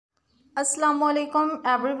Assalamualaikum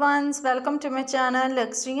everyone, welcome to my channel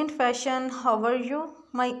Luxury and Fashion. How are you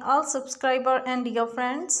my all subscriber and dear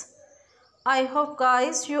friends? I hope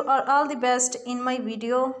guys you are all the best. In my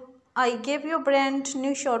video I gave you brand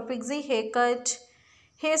new short pixie haircut,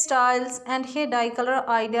 hairstyles and hair dye color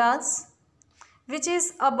ideas, which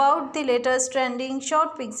is about the latest trending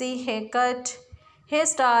short pixie haircut,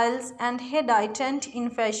 hairstyles and hair dye trend in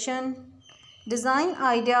fashion. Design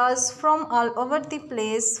ideas from all over the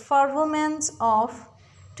place for women of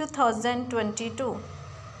 2022.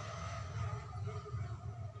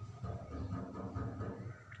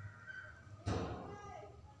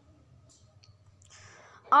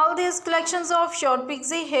 All these collections of short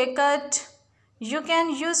pixie haircut you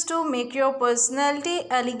can use to make your personality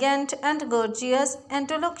elegant and gorgeous and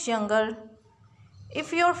to look younger.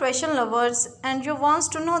 If you're fashion lovers and you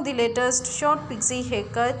want to know the latest short pixie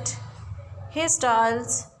haircut,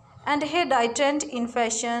 hairstyles and hair dye trend in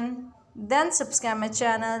fashion, then subscribe my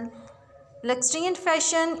channel Luxury and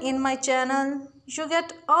Fashion. In my channel you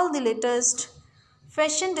get all the latest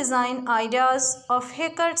fashion design ideas of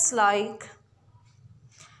haircuts like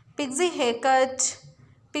pixie haircut,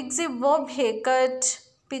 pixie bob haircut,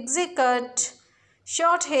 pixie cut,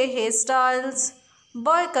 short hair hairstyles,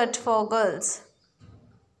 boy cut for girls,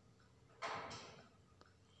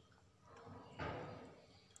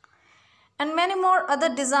 and many more other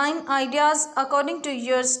design ideas according to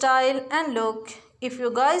your style and look. If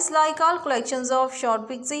you guys like all collections of short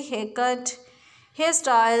pixie haircut,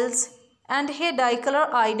 hairstyles and hair dye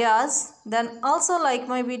color ideas, then also like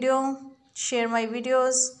my video, share my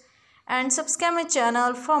videos and subscribe my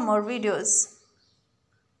channel for more videos.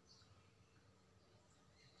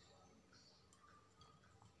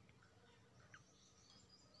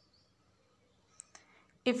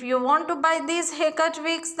 If you want to buy these haircut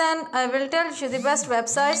wigs, then I will tell you the best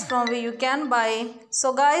websites from where you can buy.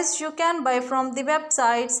 So guys, you can buy from the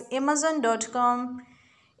websites amazon.com,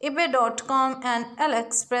 ebay.com and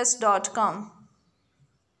aliexpress.com.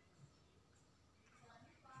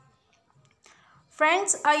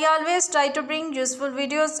 Friends, I always try to bring useful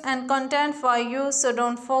videos and content for you, so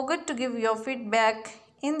don't forget to give your feedback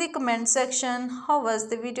in the comment section. How was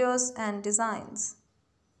the videos and designs?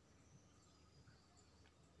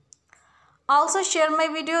 Also share my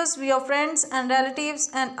videos with your friends and relatives,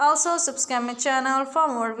 and also subscribe my channel for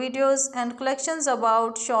more videos and collections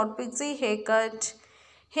about short pixie haircut,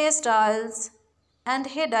 hairstyles and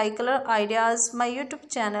hair dye color ideas. My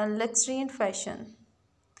YouTube channel Luxury and Fashion.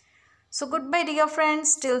 So goodbye dear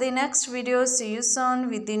friends, till the next video. See you soon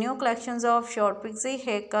with the new collections of short pixie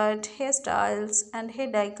haircut, hairstyles and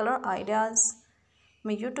hair dye color ideas.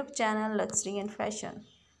 My YouTube channel Luxury and Fashion.